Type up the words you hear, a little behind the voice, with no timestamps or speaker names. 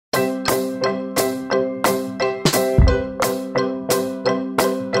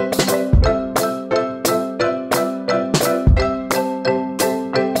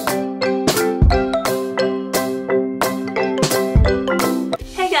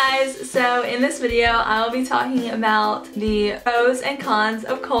guys, so in this video I will be talking about the pros and cons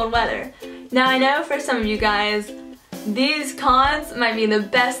of cold weather. Now I know for some of you guys these cons might be the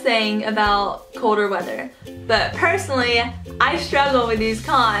best thing about colder weather, but personally I struggle with these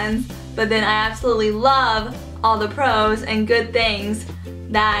cons, but then I absolutely love all the pros and good things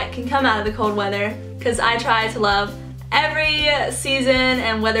that can come out of the cold weather because I try to love every season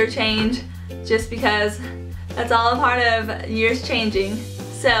and weather change just because that's all a part of years changing.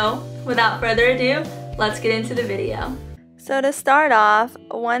 So without further ado, let's get into the video. So to start off,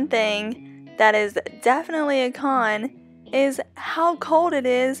 one thing that is definitely a con is how cold it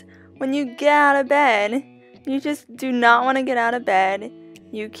is when you get out of bed. You just do not want to get out of bed.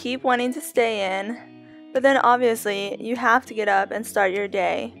 You keep wanting to stay in, but then obviously you have to get up and start your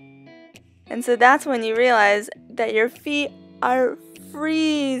day. And so that's when you realize that your feet are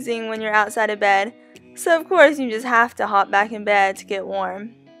freezing when you're outside of bed. So of course you just have to hop back in bed to get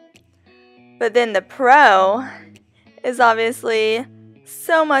warm. But then the pro is obviously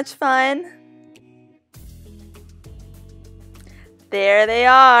so much fun. There they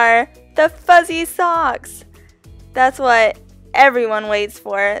are, the fuzzy socks. That's what everyone waits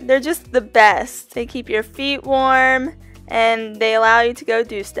for. They're just the best. They keep your feet warm and they allow you to go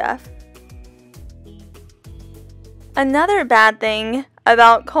do stuff. Another bad thing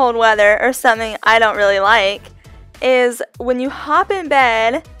about cold weather, or something I don't really like, is when you hop in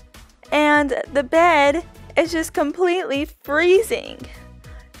bed and the bed is just completely freezing.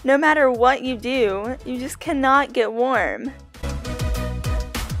 No matter what you do, you just cannot get warm.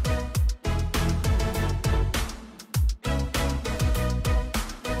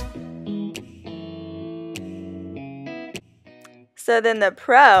 So then the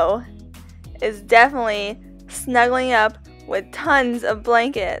pro is definitely snuggling up with tons of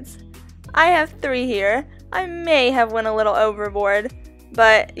blankets. I have 3 here. I may have went a little overboard,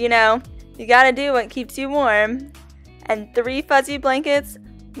 but you know, you gotta do what keeps you warm. And 3 fuzzy blankets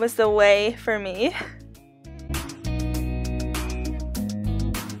was the way for me.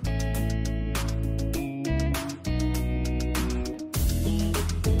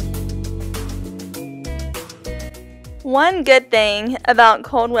 One good thing about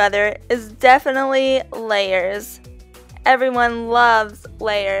cold weather is definitely layers. Everyone loves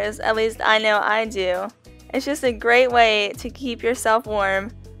layers, at least I know I do. It's just a great way to keep yourself warm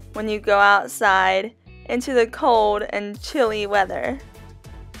when you go outside into the cold and chilly weather.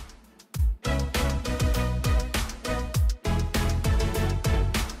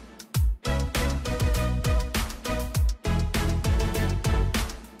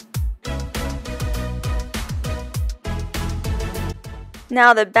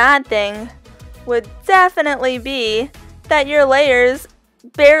 Now the bad thing would definitely be that your layers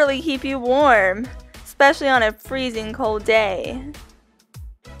barely keep you warm, especially on a freezing cold day.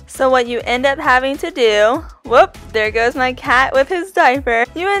 So what you end up having to do, whoop, there goes my cat with his diaper,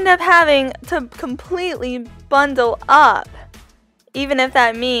 you end up having to completely bundle up, even if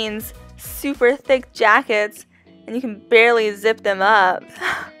that means super thick jackets and you can barely zip them up.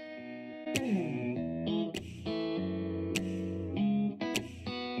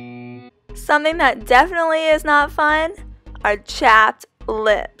 Something that definitely is not fun are chapped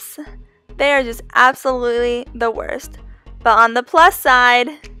lips. They are just absolutely the worst. But on the plus side,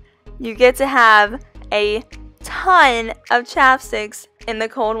 you get to have a ton of chapsticks in the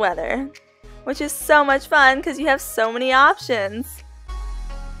cold weather, which is so much fun because you have so many options.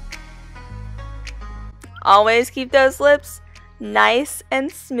 Always keep those lips nice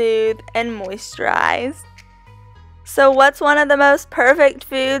and smooth and moisturized. So what's one of the most perfect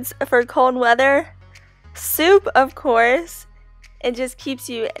foods for cold weather? Soup, of course. It just keeps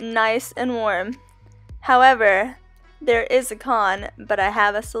you nice and warm. However, there is a con, but I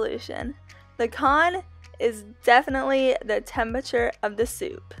have a solution. The con is definitely the temperature of the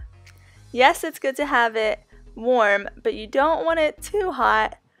soup. Yes, it's good to have it warm, but you don't want it too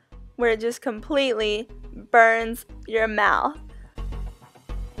hot where it just completely burns your mouth.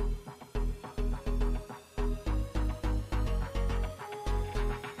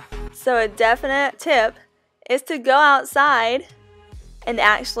 So a definite tip is to go outside and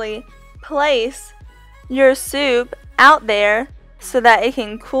actually place your soup out there so that it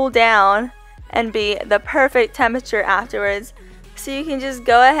can cool down and be the perfect temperature afterwards. So you can just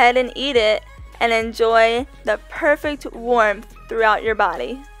go ahead and eat it and enjoy the perfect warmth throughout your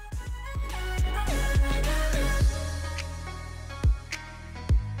body.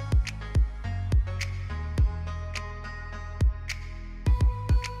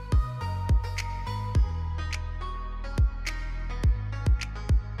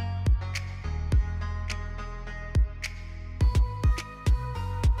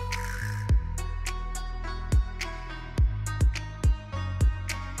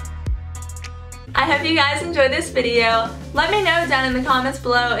 I hope you guys enjoyed this video. Let me know down in the comments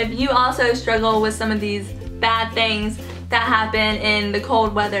below if you also struggle with some of these bad things that happen in the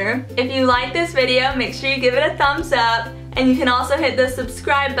cold weather. If you like this video, make sure you give it a thumbs up, and you can also hit the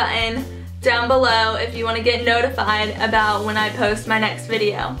subscribe button down below if you want to get notified about when I post my next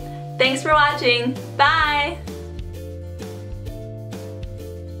video. Thanks for watching. Bye!